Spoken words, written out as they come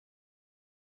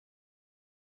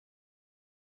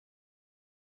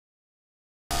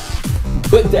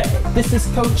Good day, this is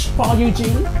Coach Paul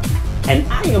Eugene, and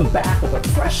I am back with a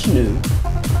fresh new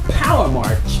Power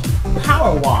March,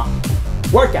 Power Walk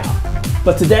workout.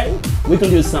 But today, we're gonna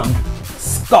do some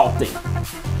sculpting.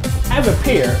 I have a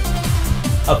pair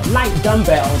of light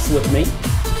dumbbells with me.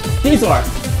 These are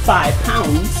 5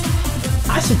 pounds.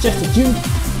 I suggest that you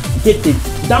get the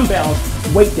dumbbell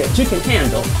weight that you can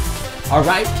handle, all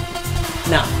right?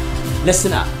 Now,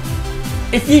 listen up.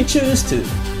 If you choose to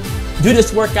do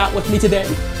this workout with me today,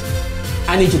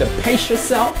 I need you to pace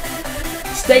yourself,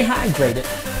 stay hydrated,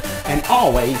 and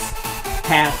always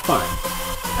have fun.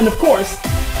 And of course,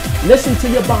 listen to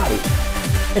your body.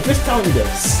 If it's telling you to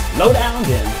slow down,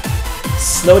 then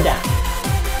slow down.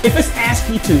 If it's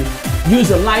asking you to use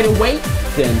a lighter weight,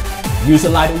 then use a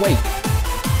lighter weight.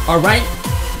 All right?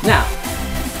 Now,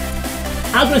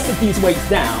 I'm gonna sit these weights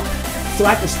down so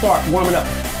I can start warming up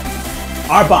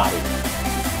our body.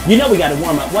 You know we gotta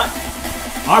warm up what?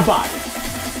 Our body.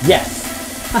 Yes.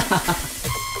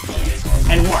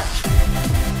 And march.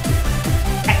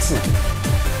 Excellent.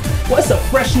 What's a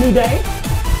fresh new day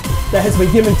that has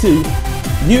been given to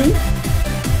you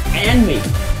and me?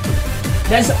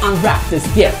 Let's unwrap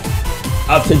this gift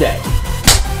of today.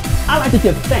 I like to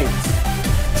give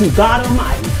thanks to God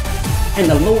Almighty and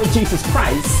the Lord Jesus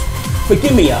Christ for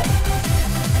giving me a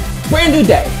brand new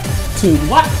day to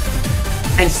what?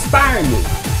 Inspire you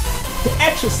to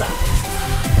exercise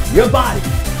your body,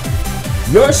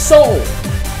 your soul,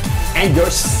 and your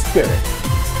spirit.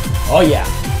 Oh yeah.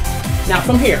 Now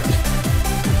from here,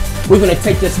 we're gonna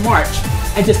take this march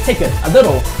and just take it a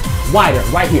little wider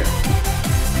right here.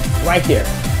 Right here.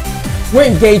 We're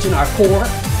engaging our core.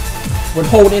 We're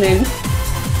holding in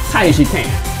tight as you can.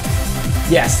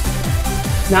 Yes.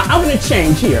 Now I'm gonna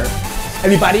change here.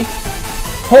 Everybody,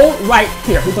 hold right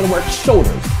here. We're gonna work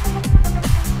shoulders.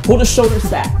 Pull the shoulders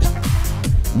back.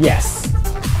 Yes.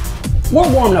 We're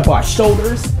warming up our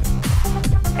shoulders.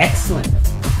 Excellent.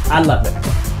 I love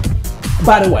it.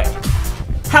 By the way,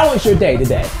 how was your day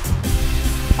today?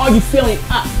 Are you feeling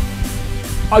up?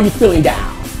 Are you feeling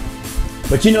down?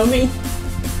 But you know me,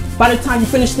 by the time you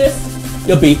finish this,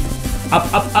 you'll be up,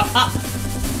 up, up, up,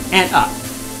 and up.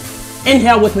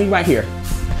 Inhale with me right here.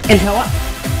 Inhale up.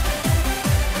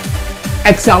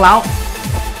 Exhale out.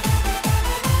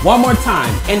 One more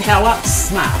time. Inhale up,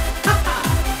 smile.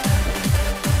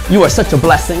 You are such a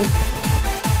blessing.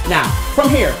 Now, from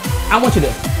here, I want you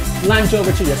to lunge over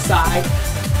to your side.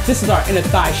 This is our inner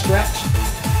thigh stretch.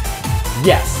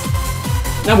 Yes.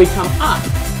 Now we come up,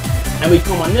 and we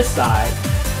come on this side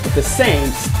with the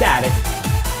same static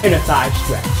inner thigh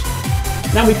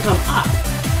stretch. Now we come up.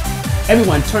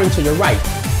 Everyone turn to your right.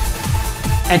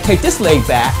 And take this leg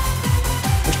back.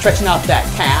 We're stretching out that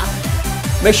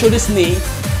calf. Make sure this knee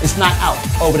is not out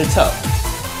over the toe.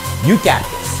 You got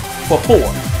this. For 4,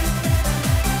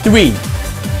 3,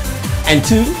 and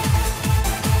 2,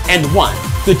 and 1.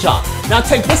 Good job. Now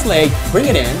take this leg, bring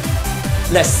it in.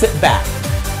 Let's sit back.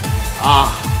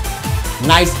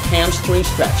 Nice hamstring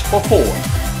stretch for 4,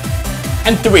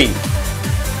 and 3,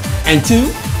 and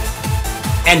 2,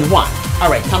 and 1. All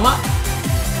right, come up.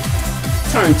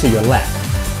 Turn to your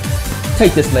left.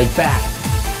 Take this leg back.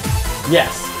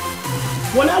 Yes.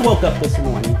 When I woke up this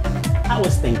morning, I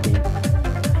was thinking,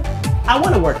 I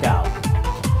want to work out,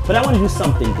 but I want to do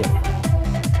something different.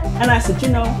 And I said, you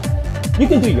know, you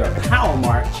can do your power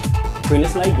march, bring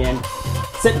this leg in,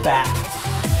 sit back,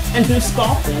 and do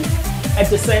sculpting at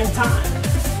the same time.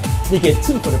 You get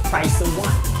 2 for the price of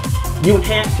 1. You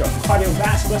enhance your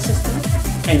cardiovascular system,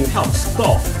 and you help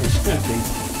sculpt and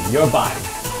strengthen your body.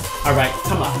 All right,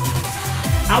 come on.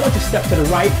 I want you to step to the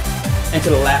right and to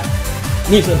the left.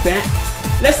 Knees are bent.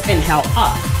 Let's inhale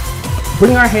up.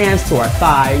 Bring our hands to our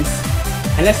thighs,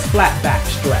 and let's flat back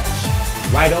stretch.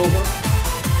 Right over.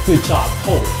 Good job.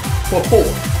 Hold for 4,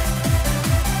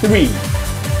 3,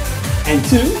 and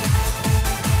 2,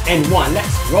 and 1.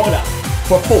 Let's roll it up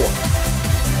for 4,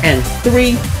 and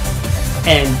 3,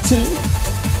 and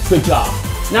 2. Good job.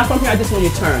 Now from here, I just want you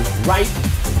to turn right,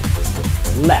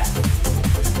 left.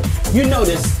 You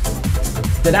notice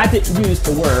that I didn't use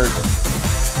the word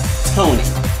toning.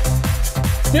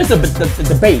 There's a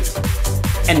debate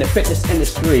in the fitness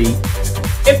industry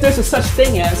if there's a such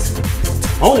thing as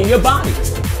toning your body.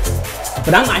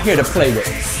 But I'm not here to play with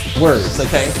words,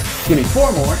 okay? Give me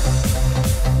 4 more.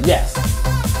 Yes.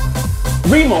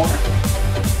 3 more.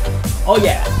 Oh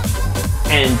yeah.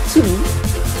 And 2.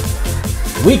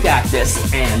 We got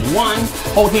this. And 1.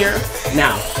 Hold here.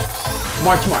 Now,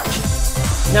 march, march.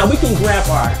 Now we can grab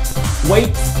our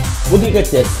weights. We're gonna get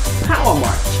this power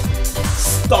march,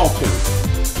 sculpting,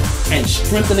 and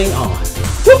strengthening on.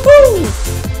 Woohoo!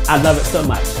 I love it so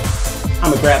much. I'm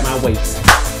gonna grab my weights.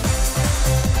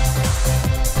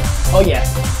 Oh yeah.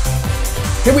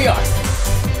 Here we are.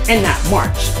 And now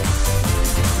march.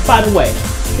 By the way,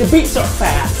 the beats are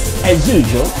fast as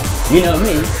usual. You know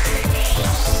me.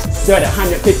 They're at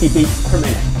 150 beats per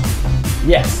minute.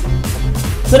 Yes.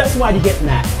 So that's why you're getting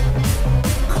that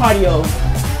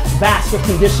cardiovascular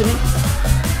conditioning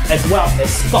as well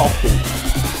as sculpting.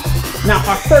 Now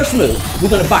our first move, we're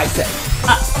gonna bicep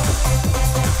up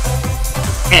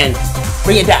and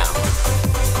bring it down.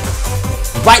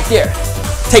 Right there.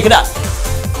 Take it up.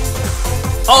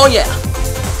 Oh yeah.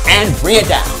 And bring it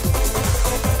down.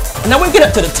 Now we get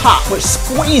up to the top. We're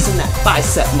squeezing that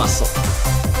bicep muscle.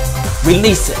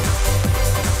 Release it.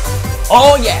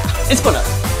 Oh yeah. It's gonna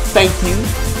thank you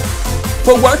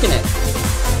for working it.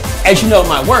 As you know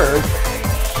my word,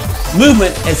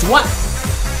 movement is what?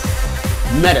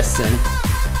 Medicine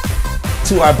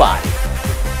to our body.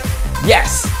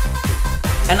 Yes.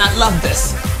 And I love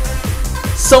this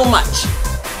so much.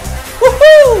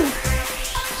 Woohoo!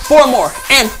 4 more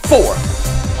and 4.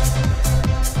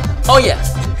 Oh yeah.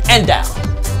 And down.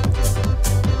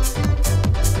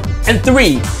 And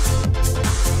 3.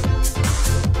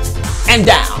 And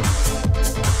down.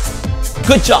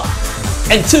 Good job.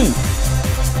 And 2.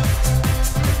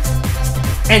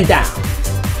 And down.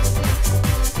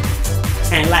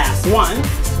 And last 1.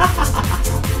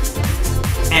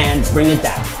 And bring it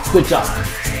down. Good job.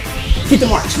 Keep the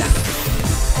march now.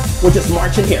 We're just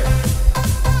marching here.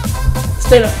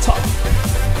 Stay up top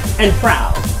and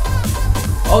proud.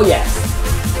 Oh yes.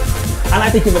 I'd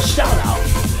like to give a shout out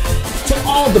to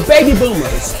all the baby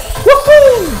boomers,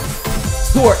 woohoo,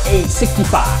 who are age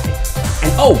 65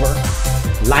 and over,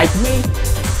 like me.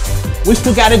 We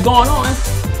still got it going on,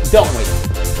 don't we?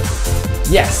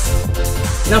 Yes.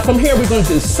 Now from here we're going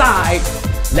to do side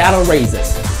lateral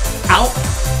raises. Out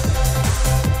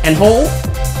and hold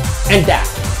and down.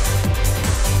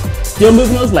 Still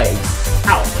moving those legs.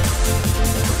 Out.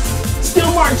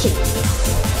 Still marching.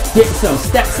 Getting some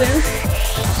steps in.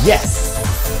 Yes.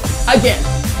 Again.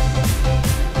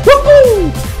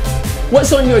 Woohoo!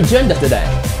 What's on your agenda today?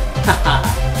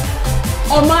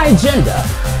 On my agenda,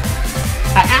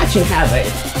 I actually have a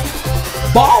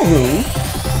ballroom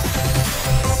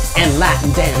and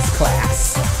Latin dance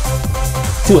class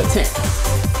to attend.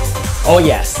 Oh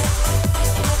yes.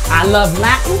 I love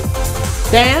Latin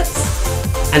dance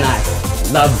and I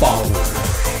love ballroom.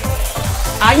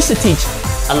 I used to teach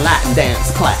a Latin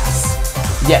dance class.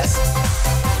 Yes.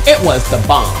 It was the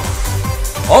bomb.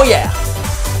 Oh yeah.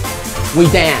 We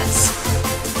dance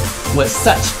with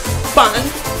such fun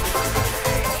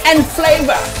and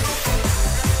flavor.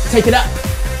 Take it up.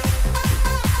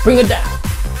 Bring it down.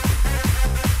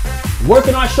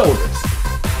 Working our shoulders.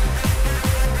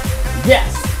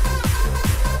 Yes.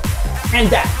 And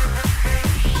down.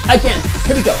 Again.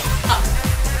 Here we go. Up.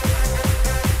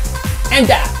 And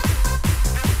down.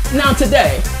 Now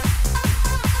today,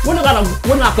 we're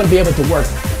not gonna be able to work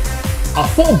a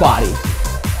full body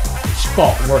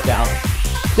sculpt workout.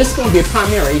 This is going to be a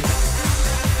primary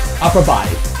upper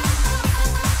body.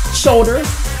 Shoulders.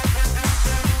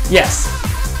 Yes.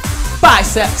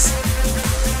 Biceps.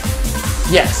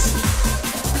 Yes.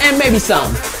 And maybe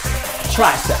some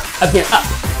triceps. Again, up.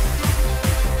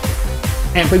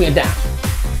 And bring it down.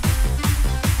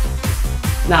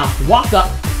 Now, walk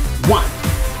up. 1,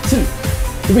 2,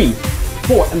 3,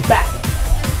 4, and back.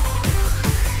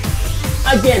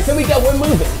 Again, here we go, we're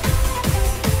moving.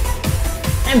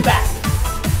 And back.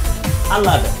 I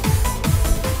love it.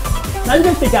 Now you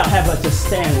didn't think I'd have us just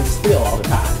standing still all the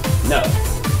time. No.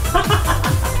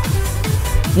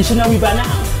 You should know me by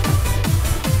now.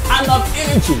 I love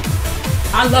energy.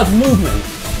 I love movement.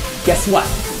 Guess what?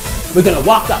 We're gonna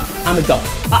walk up. I'm gonna go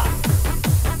up.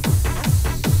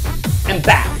 And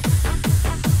back.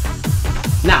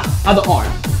 Now, other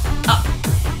arm. Up.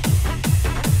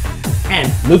 And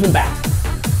moving back.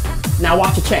 Now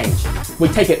watch it change. We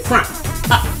take it front,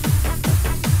 up,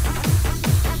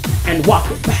 and walk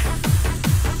it back.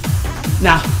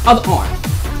 Now, other arm,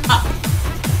 up,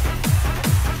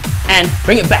 and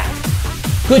bring it back.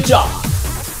 Good job.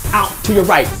 Out to your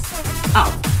right,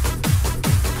 out,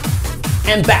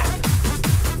 and back.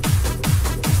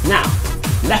 Now,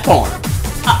 left arm,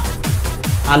 up.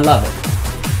 I love it.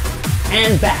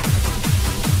 And back.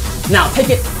 Now,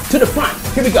 take it to the front.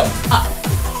 Here we go, up.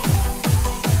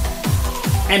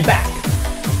 And back.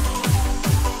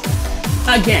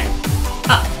 Again,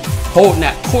 up. Holding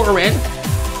that core in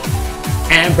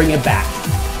and bring it back.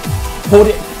 Hold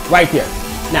it right there.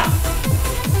 Now,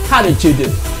 how did you do?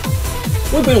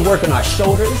 We've been working our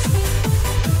shoulders.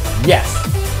 Yes.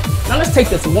 Now let's take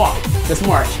this walk, this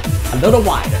march, a little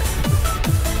wider.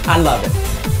 I love it.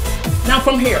 Now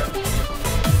from here,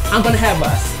 I'm gonna have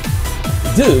us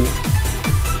do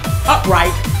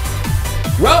upright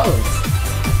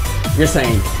rows. You're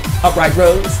saying upright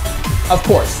rows? Of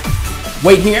course.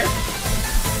 Wait here.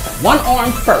 One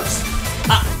arm first.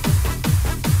 Up,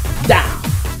 down,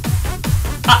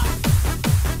 up,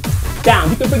 down.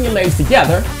 You can bring your legs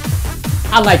together.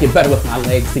 I like it better with my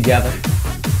legs together.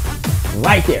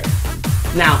 Right there.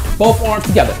 Now, both arms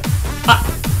together. Up,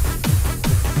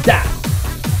 down.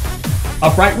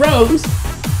 Upright rows.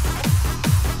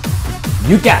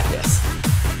 You got this.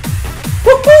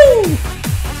 Woohoo!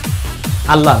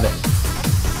 I love it.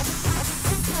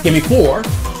 Give me 4,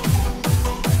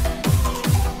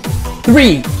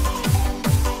 3,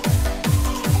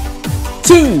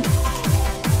 2,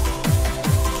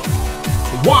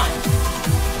 1.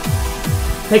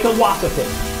 Take a walk with it.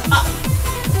 Up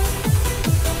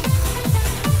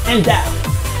and down.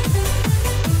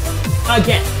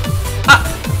 Again. Up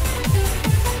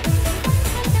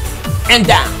and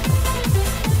down.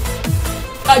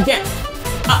 Again.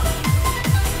 Up.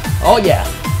 Oh yeah.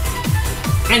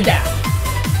 And down.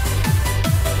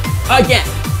 Again.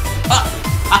 Up.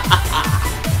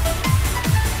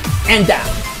 And down.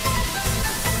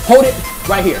 Hold it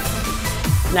right here.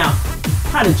 Now,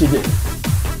 how did you do?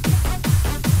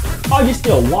 Are you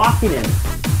still walking and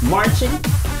marching?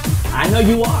 I know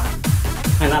you are.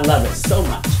 And I love it so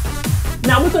much.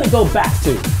 Now we're going to go back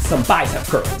to some bicep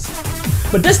curls.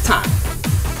 But this time,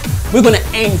 we're going to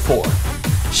aim for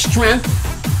strength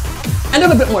and a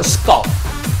little bit more sculpt.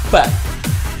 But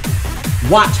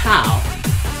watch how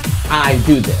I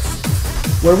do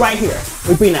this. We're right here.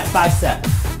 We bring that bicep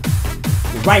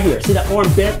right here. See that arm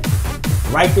bent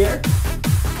right there?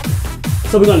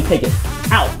 So we're going to take it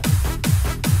out.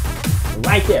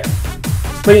 Right there.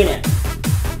 Bring it in.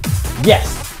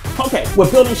 Yes. Okay, we're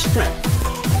building strength.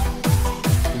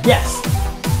 Yes.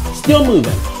 Still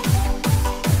moving.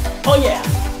 Oh yeah.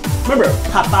 Remember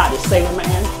Popeye the Sailor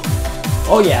Man?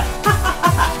 Oh yeah.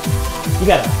 You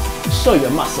gotta show your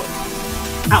muscle.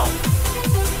 Out.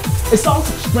 It's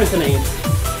also strengthening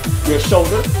your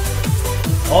shoulder.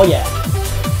 Oh yeah.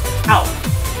 Out.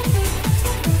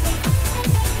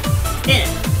 In.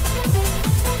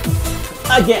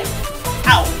 Again.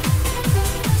 Out.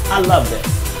 I love this.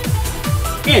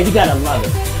 And you gotta love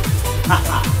it.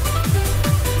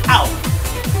 Out.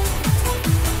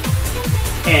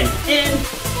 And in.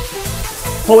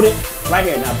 Hold it right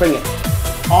here. Now bring it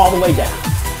all the way down.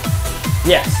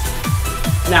 Yes.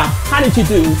 Now, how did you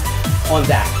do on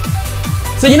that?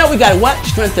 So you know we gotta what?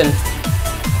 Strengthen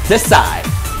this side.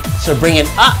 So bring it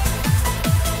up.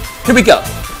 Here we go.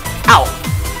 Out.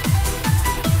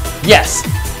 Yes.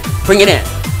 Bring it in.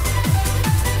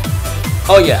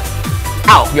 Oh yeah.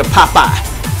 Out. Your Popeye.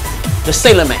 The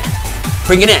Sailor Man.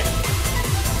 Bring it in.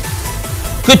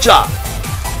 Good job.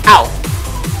 Out.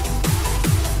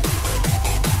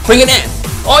 Bring it in.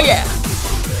 Oh yeah.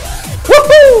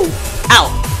 Woohoo!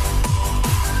 Out.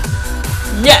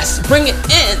 Yes. Bring it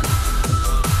in.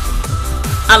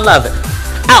 I love it.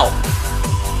 Out.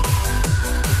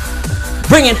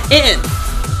 Bring it in.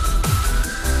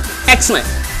 Excellent.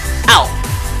 Out.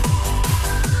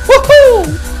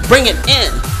 Woohoo! Bring it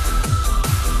in.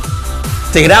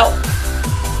 Take it out.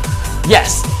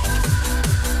 Yes.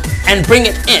 And bring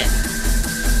it in.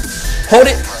 Hold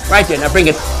it right there. Now bring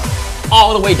it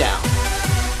all the way down.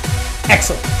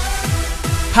 Excellent.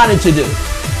 How did you do?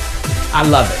 I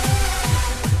love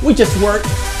it. We just worked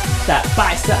that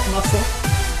bicep muscle.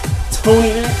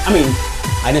 Toning it. I mean,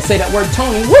 I didn't say that word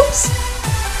toning. Whoops.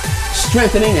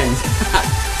 Strengthening and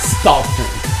sculpting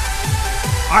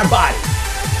our body.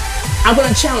 I'm going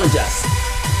to challenge us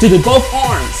to do both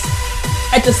arms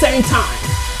at the same time.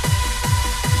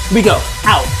 We go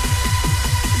out.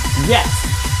 Yes.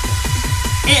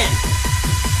 In.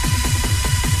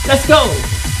 Let's go.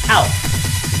 Out.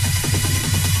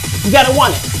 You gotta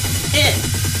want it. In.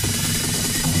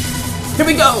 Here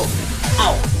we go.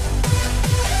 Out.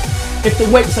 If the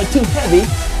weights are too heavy,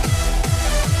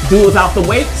 do without the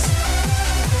weights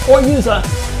or use a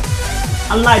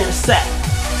lighter set.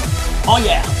 Oh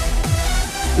yeah.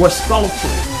 We're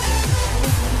sculpting.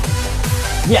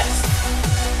 Yes.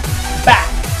 Back.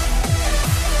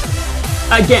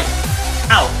 Again.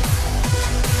 Out.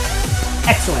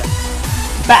 Excellent.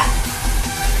 Back.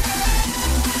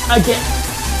 Again.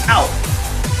 Out.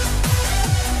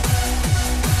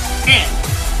 In.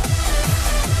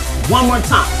 One more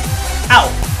time.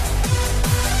 Out.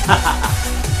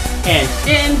 And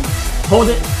in. Hold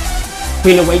it.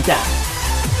 Bring the weight down.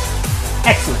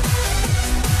 Excellent.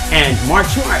 And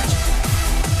march, march.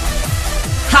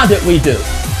 How did we do?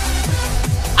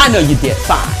 I know you did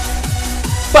fine.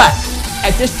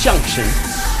 at this junction,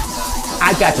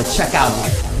 I got to check out on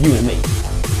you and me.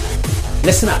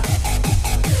 Listen up.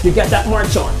 You got that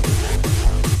march on?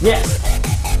 Yes.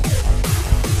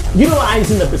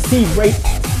 Utilizing the perceived rate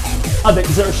of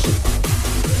exertion.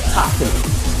 Talk to me.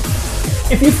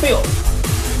 If you feel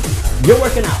you're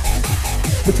working out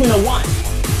between a 1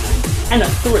 and a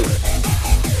 3,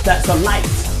 that's a light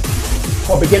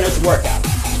or beginner's workout.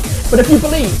 But if you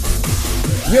believe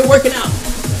you're working out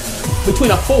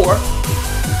between a 4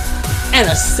 and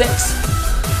a 6,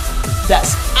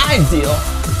 that's ideal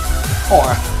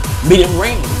or medium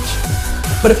range.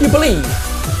 But if you believe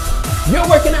you're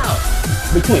working out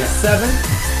between a 7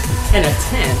 and a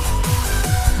 10,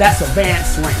 that's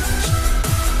advanced range.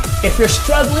 If you're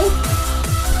struggling,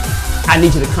 I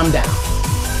need you to come down.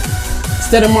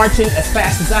 Instead of marching as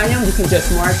fast as I am, you can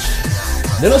just march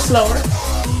a little slower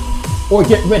or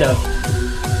get rid of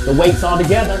the weights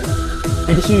altogether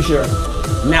and just use your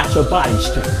natural body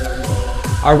strength.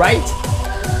 All right?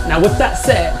 Now with that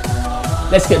said,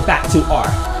 let's get back to our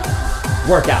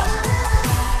workout.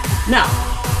 Now,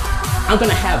 I'm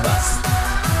gonna have us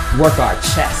work our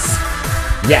chest.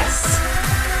 Yes.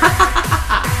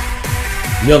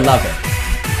 You'll love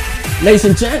it. Ladies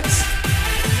and gents,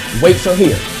 weights are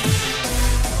here.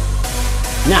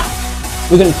 Now,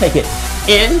 we're gonna take it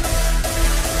in,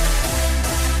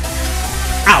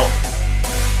 out.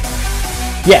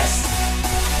 Yes.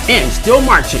 In, still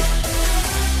marching.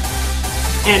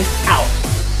 And out.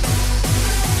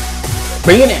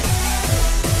 Bring it in.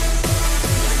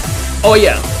 Oh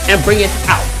yeah, and bring it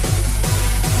out.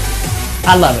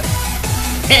 I love it.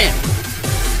 In.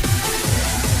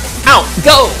 Out,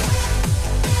 go.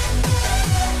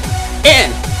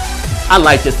 In. I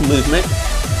like this movement.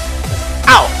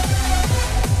 Out.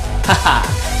 Haha.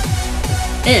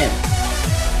 In.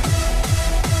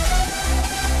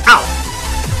 Out.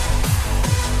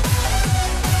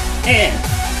 In.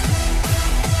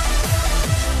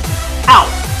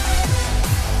 Out.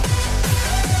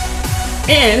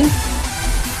 In.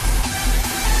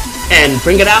 And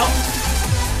bring it out.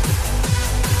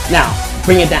 Now,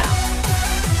 bring it down.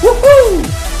 Woohoo!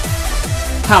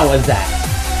 How was that?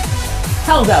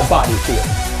 How's that body feel?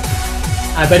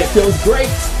 I bet it feels great.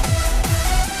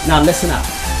 Now listen up.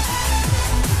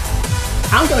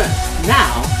 I'm gonna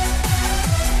now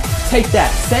take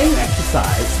that same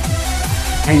exercise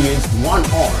and use one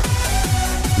arm.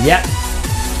 Yep.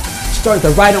 Start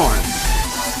the right arm.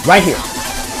 Right here.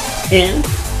 In.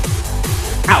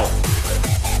 Out.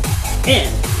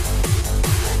 In.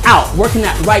 Out. Working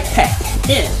that right pec.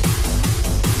 In.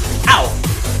 Out.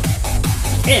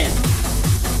 In.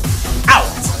 Out.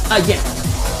 Again.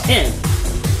 In.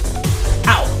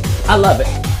 Out. I love it.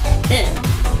 In.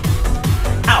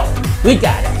 Out. We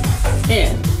got it.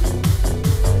 In.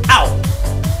 Out.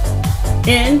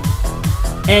 In.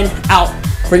 And out.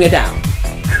 Bring it down.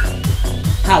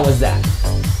 How was that?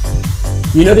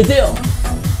 You know the deal.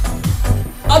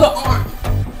 Other arm.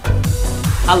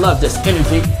 I love this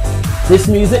energy. This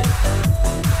music.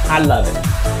 I love it.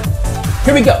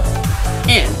 Here we go.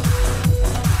 In.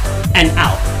 And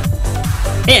out.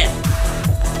 In.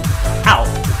 Out.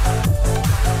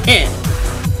 In.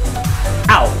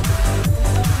 Out.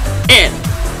 In.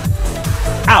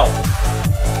 Out.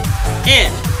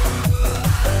 In.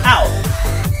 Out.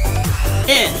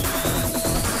 In.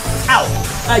 Out.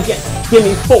 Again. Give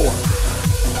me 4.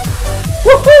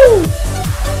 Woohoo!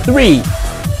 3.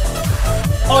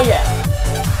 Oh yeah.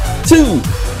 2.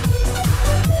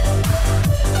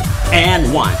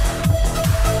 And 1.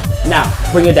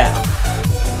 Now, bring it down.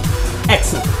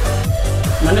 Excellent.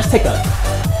 Now let's take a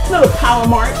little power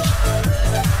march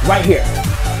right here.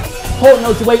 Holding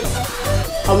those weights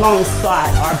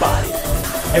alongside our body.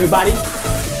 Everybody,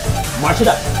 march it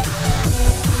up.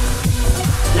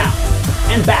 Now,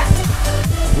 and back.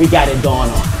 We got it going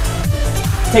on.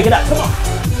 Take it up, come on.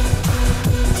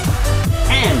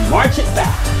 And march it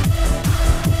back.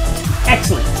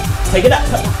 Excellent. Take it up,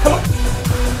 come on, come on.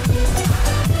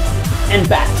 And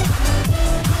back.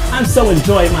 I'm so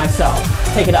enjoying myself.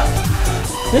 Take it up.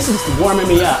 This is warming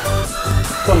me up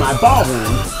for my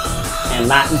ballroom and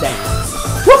Latin dance.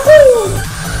 Woohoo!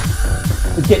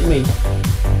 It's getting me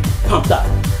pumped up.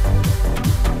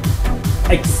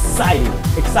 Exciting,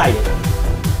 excited.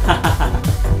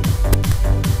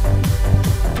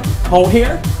 Hold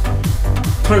here,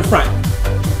 turn front.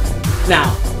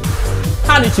 Now,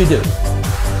 how did you do?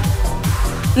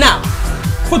 Now,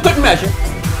 for good measure,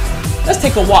 let's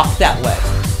take a walk that way.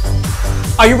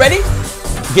 Are you ready?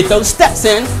 Get those steps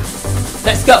in.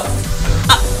 Let's go.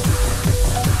 Up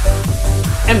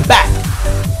and back.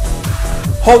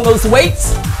 Hold those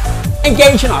weights.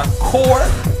 Engage in our core.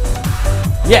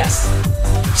 Yes,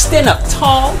 Stand up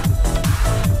tall,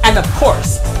 and of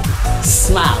course,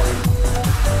 smiling.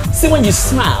 See, when you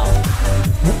smile,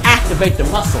 you activate the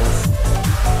muscles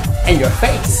in your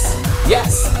face.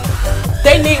 Yes,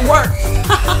 they need work.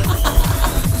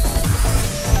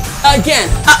 Again,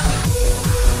 up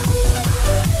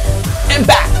and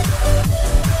back.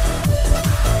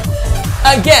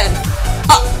 Again,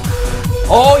 up.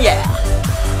 Oh yeah.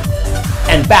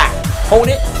 And back. Hold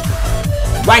it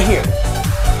right here.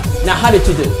 Now, how did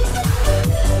you do?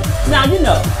 Now, you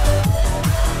know,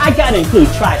 I gotta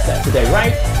include triceps today,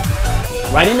 right?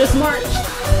 Right in this march,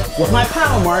 with my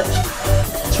power march,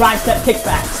 tricep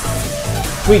kickbacks.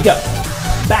 We go.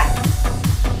 Back.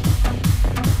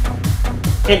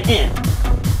 And in.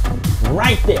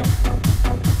 Right there.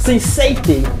 See,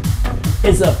 safety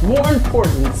is of more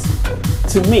importance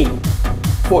to me,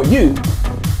 for you,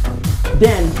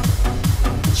 than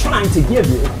trying to give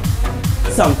you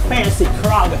some fancy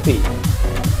choreography.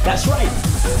 That's right.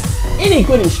 Any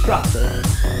good instructor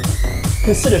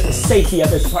considers the safety of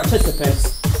his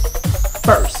participants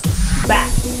first.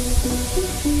 Back.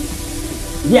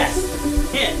 Yes.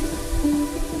 In.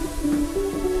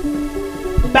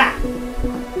 Back.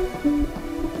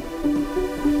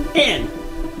 In.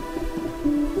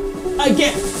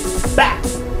 Again. Back.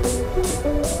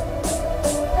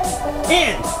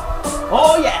 In.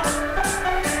 Oh yeah.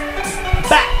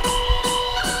 Back.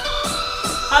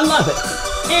 I love it.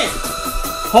 In.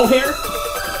 Hold here.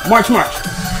 March, march.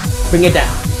 Bring it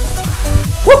down.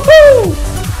 Woohoo!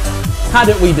 How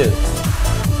did we do?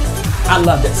 I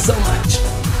loved it so much.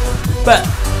 But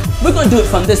we're going to do it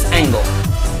from this angle.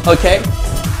 Okay?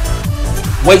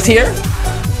 Weights here.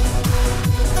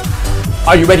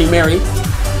 Are you ready, Mary?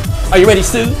 Are you ready,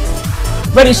 Sue?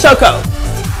 Ready, Shoko?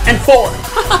 And 4.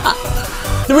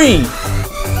 3.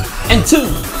 And 2.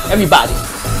 Everybody.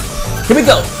 Here we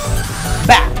go.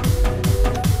 Back.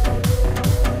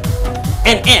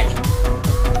 And in.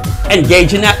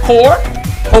 Engaging that core.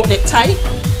 Holding it tight.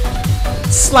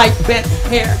 Slight bent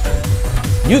here.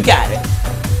 You got it.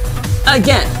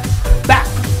 Again. Back.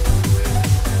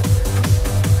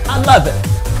 I love it.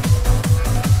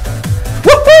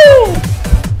 Woohoo!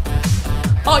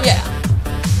 Oh yeah.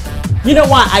 You know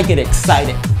why I get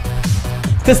excited?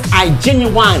 Because I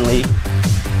genuinely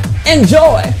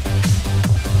enjoy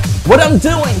what I'm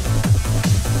doing.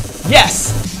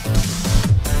 Yes.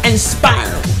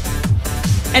 Inspiring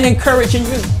and encouraging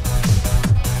you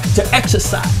to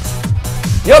exercise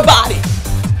your body,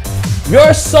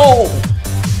 your soul,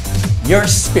 your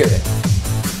spirit.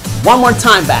 One more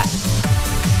time back.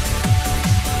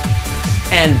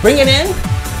 And bring it in.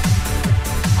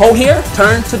 Hold here,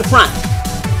 turn to the front.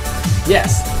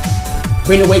 Yes.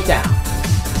 Bring the weight down.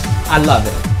 I love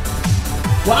it.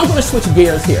 Well, I'm going to switch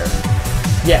gears here.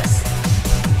 Yes.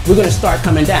 We're going to start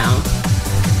coming down.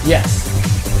 Yes.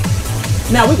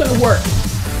 Now we're going to work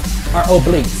our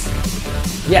obliques.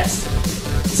 Yes.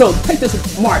 So take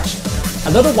this march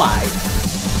a little wide.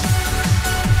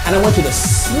 And I want you to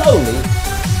slowly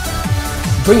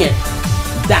bring it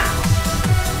down.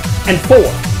 And 4,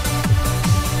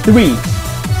 3,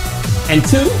 and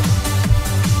 2.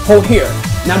 Hold here.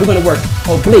 Now we're going to work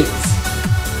obliques.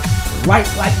 Right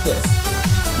like this.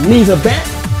 Knees are bent.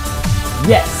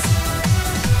 Yes.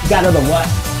 Got a little what?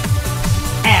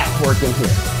 Ab work in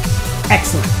here.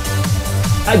 Excellent.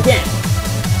 Again,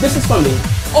 this is from the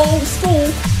old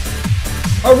school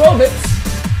aerobics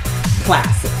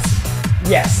classes.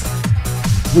 Yes.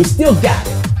 We still got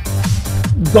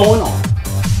it going on.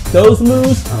 Those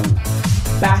moves from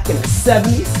back in the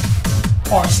 70s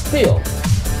are still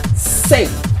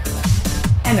safe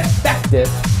and effective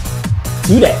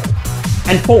today.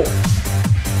 And 4,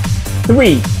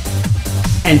 3,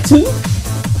 and 2,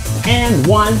 and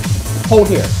 1. Hold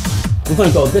here. We're going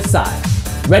to go this side.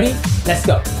 Ready? Let's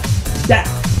go. Down.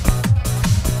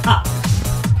 Up.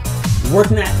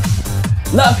 Working that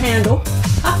love handle.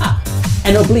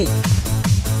 And oblique.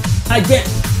 Again.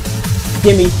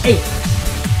 Give me 8.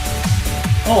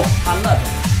 Oh, I love it.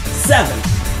 7.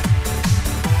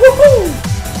 Woohoo!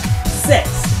 6.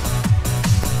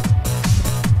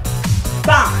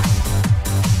 5.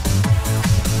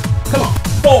 Come on.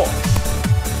 4.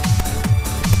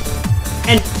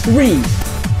 And 3.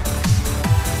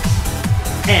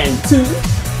 And 2.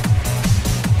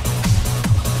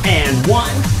 And 1.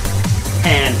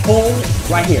 And hold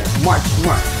right here. March,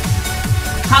 march.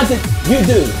 How did you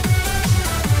do?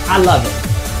 I love it.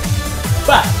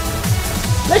 But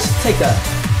let's take a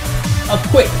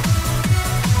quick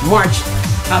march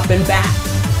up and back.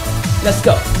 Let's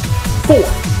go. 4,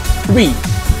 3,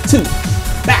 2,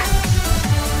 back.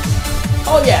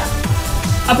 Oh yeah.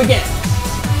 Up again.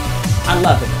 I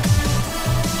love it.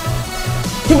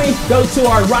 Can we go to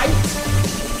our right?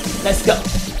 Let's go.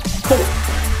 4,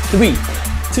 3,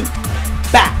 2,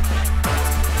 back.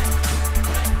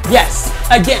 Yes,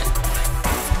 again.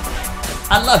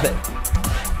 I love it.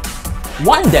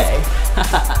 One day,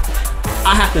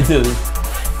 I have to do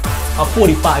a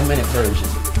 45-minute version.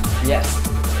 Yes,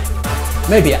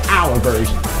 maybe an hour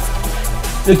version.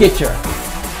 To get your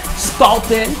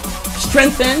sculpting,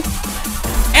 strengthen,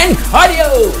 and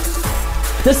cardio.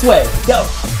 This way, go.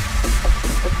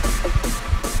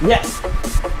 Yes,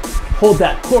 hold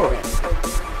that core in.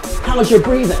 How's your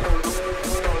breathing?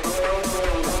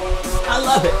 I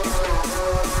love it.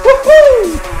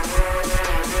 Woohoo!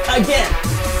 Again.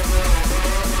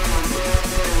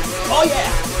 Oh yeah.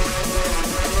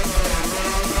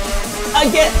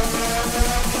 Again.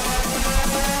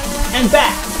 And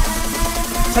back.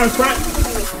 Turn front.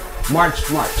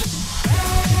 March, march.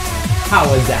 How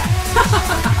was that?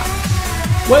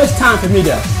 Well, it's time for me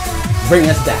to bring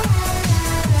us down.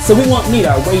 So we won't need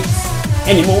our weights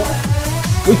anymore.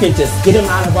 We can just get them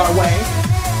out of our way.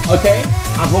 Okay?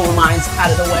 Our rolling lines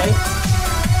out of the way.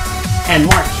 And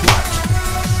march, march.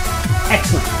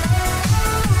 Excellent.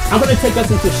 I'm going to take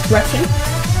us into stretching.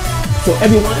 So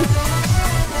everyone,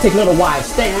 take a little wide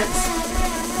stance.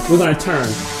 We're going to turn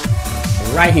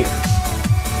right here.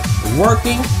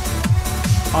 Working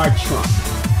our trunk.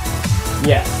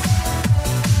 Yes.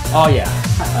 Oh yeah.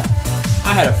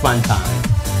 I had a fun time.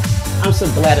 I'm so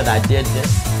glad that I did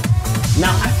this.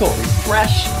 Now I feel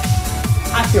refreshed.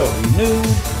 I feel renewed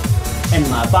in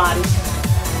my body,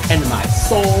 in my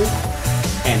soul,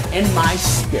 and in my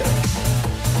spirit.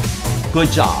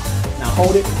 Good job. Now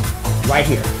hold it right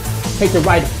here. Take the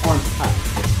right arm up.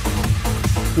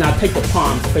 Now take the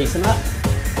palms facing up.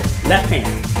 Left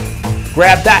hand.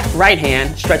 Grab that right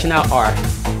hand, stretching out our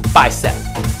bicep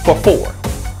for 4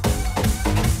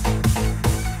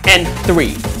 and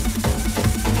 3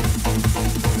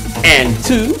 and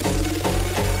 2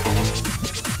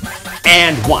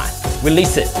 and 1.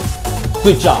 Release it.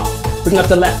 Good job. Bring up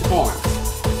the left arm.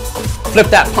 Flip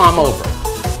that palm over.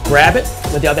 Grab it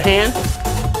with the other hand.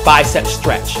 Bicep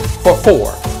stretch for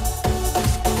 4,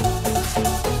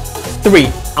 3.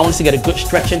 I want us to get a good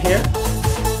stretch in here.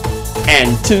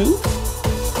 And 2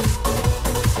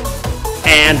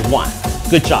 and 1.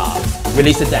 Good job.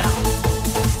 Release it down.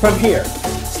 From here,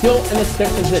 still in this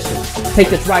bent position, take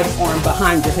this right arm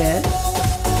behind your head.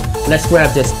 Let's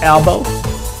grab this elbow,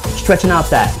 stretching out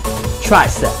that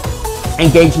tricep,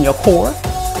 engaging your core,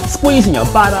 squeezing your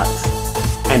buttocks,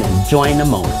 and enjoying the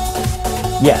moment.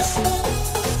 Yes,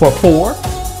 for 4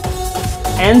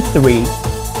 and 3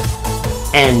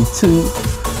 and 2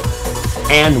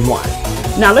 and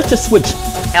 1. Now let's just switch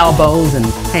elbows and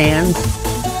hands.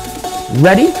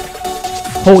 Ready?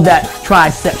 Hold that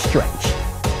tricep stretch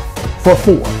for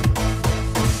 4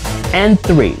 and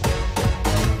 3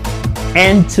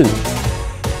 and 2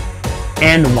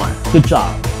 and 1. Good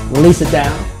job. Release it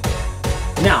down.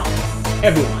 Now,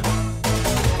 everyone,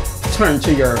 turn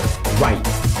to your right.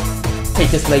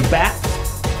 Take this leg back,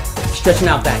 stretching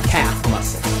out that calf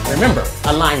muscle. Remember,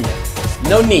 alignment.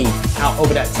 No knee out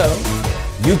over that toe.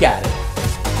 You got it.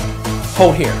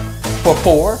 Hold here for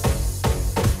 4,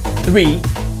 3,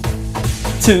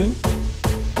 2,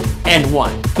 and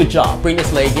 1. Good job. Bring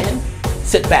this leg in.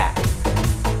 Sit back.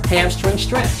 Hamstring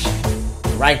stretch.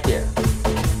 Right there.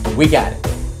 We got it.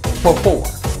 For 4,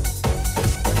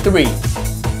 3,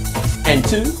 and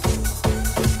 2,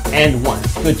 and 1.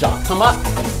 Good job. Come up.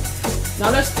 Now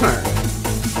let's turn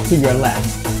to your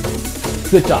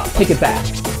left. Good job. Take it back.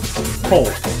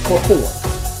 Hold for 4.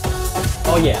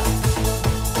 Oh yeah.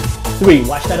 3.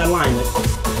 Watch that alignment.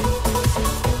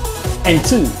 And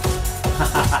 2.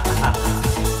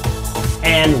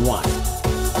 And 1.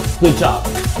 Good job.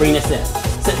 Bring this in.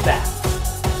 Sit back.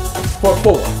 For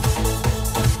 4.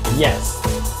 Yes.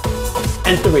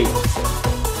 And 3.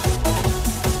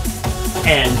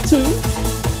 And 2.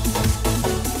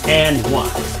 And 1.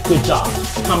 Good job.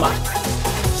 Come up.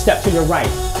 Step to your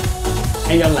right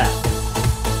and your left.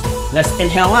 Let's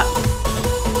inhale up.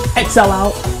 Exhale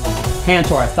out. Hand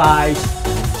to our thighs.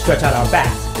 Stretch out our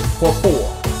back. For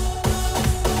 4,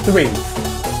 3,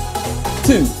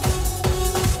 2,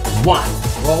 1.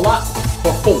 Roll up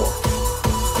for 4,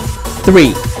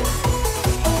 3,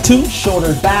 2.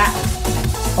 Shoulders back.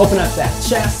 Open up that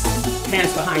chest.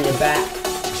 Hands behind your back.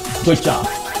 Good job.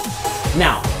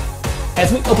 Now,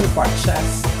 as we open up our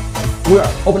chest, we're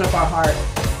opening up our heart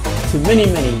to many,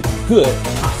 many good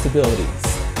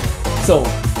possibilities. So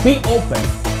be open.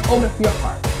 Open up your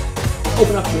heart.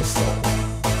 Open up your soul.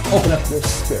 Open up your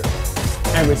spirit.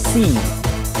 And receive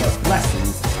what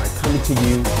blessings are coming to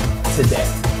you today.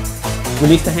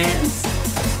 Release the hands.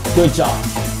 Good job.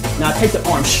 Now take the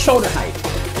arm shoulder height.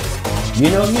 You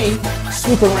know me,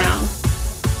 swoop around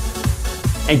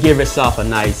and give yourself a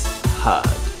nice hug.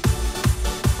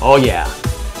 Oh yeah.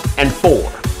 And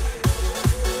 4.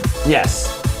 Yes.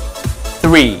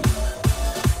 3.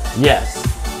 Yes.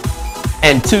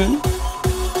 And 2.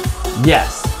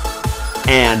 Yes.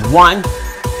 And 1.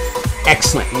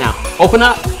 Excellent. Now open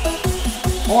up,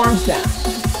 arms down.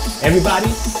 Everybody,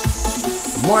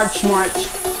 march, march,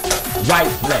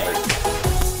 right leg.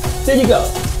 There you go.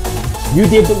 You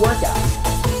did the workout.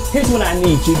 Here's what I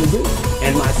need you to do,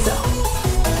 and myself.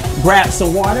 Grab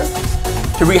some water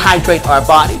to rehydrate our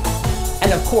body.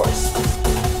 And of course,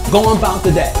 go about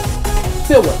the day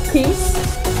filled with peace,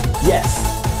 yes,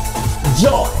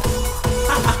 joy,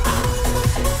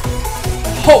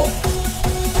 hope,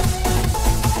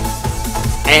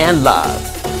 and love.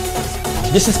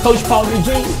 This is Coach Paul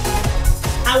Eugene.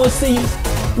 I will see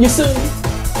you soon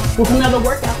with another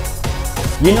workout.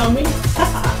 You know me?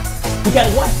 You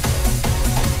gotta what?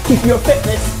 Keep your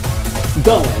fitness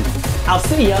going. I'll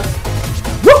see ya.